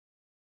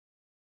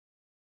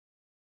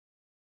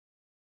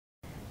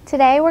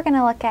Today we're going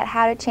to look at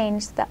how to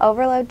change the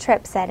overload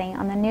trip setting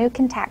on the new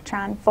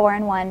Contactron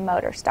 4-in-1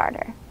 motor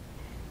starter.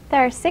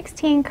 There are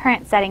 16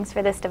 current settings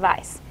for this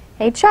device.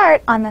 A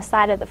chart on the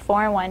side of the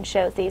 4-in-1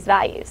 shows these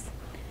values.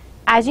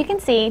 As you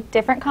can see,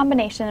 different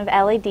combinations of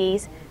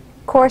LEDs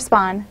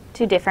correspond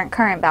to different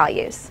current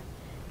values.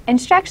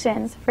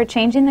 Instructions for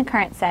changing the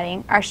current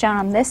setting are shown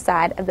on this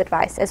side of the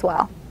device as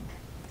well.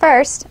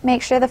 First,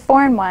 make sure the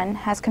 4-in-1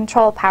 has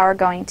control power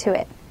going to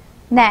it.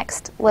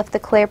 Next, lift the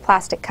clear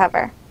plastic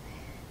cover.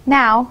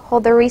 Now,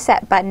 hold the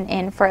reset button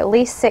in for at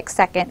least 6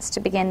 seconds to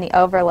begin the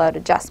overload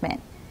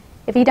adjustment.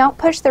 If you don't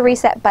push the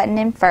reset button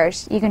in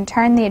first, you can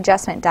turn the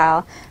adjustment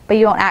dial, but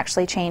you won't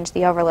actually change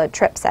the overload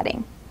trip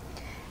setting.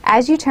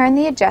 As you turn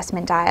the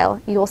adjustment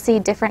dial, you will see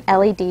different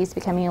LEDs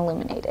becoming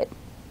illuminated.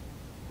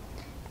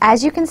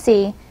 As you can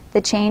see,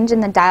 the change in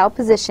the dial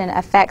position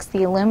affects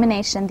the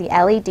illumination of the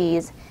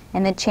LEDs,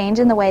 and the change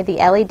in the way the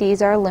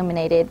LEDs are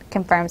illuminated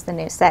confirms the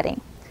new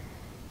setting.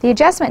 The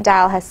adjustment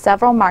dial has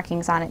several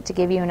markings on it to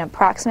give you an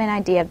approximate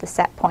idea of the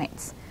set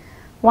points.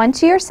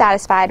 Once you are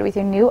satisfied with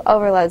your new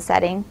overload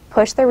setting,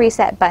 push the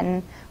reset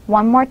button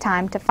one more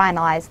time to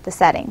finalize the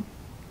setting.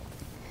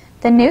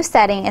 The new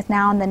setting is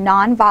now in the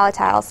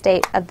non-volatile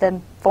state of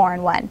the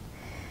 4-in-1.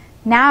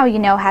 Now you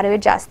know how to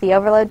adjust the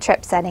overload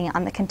trip setting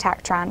on the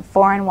Contactron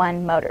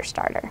 4-in-1 motor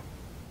starter.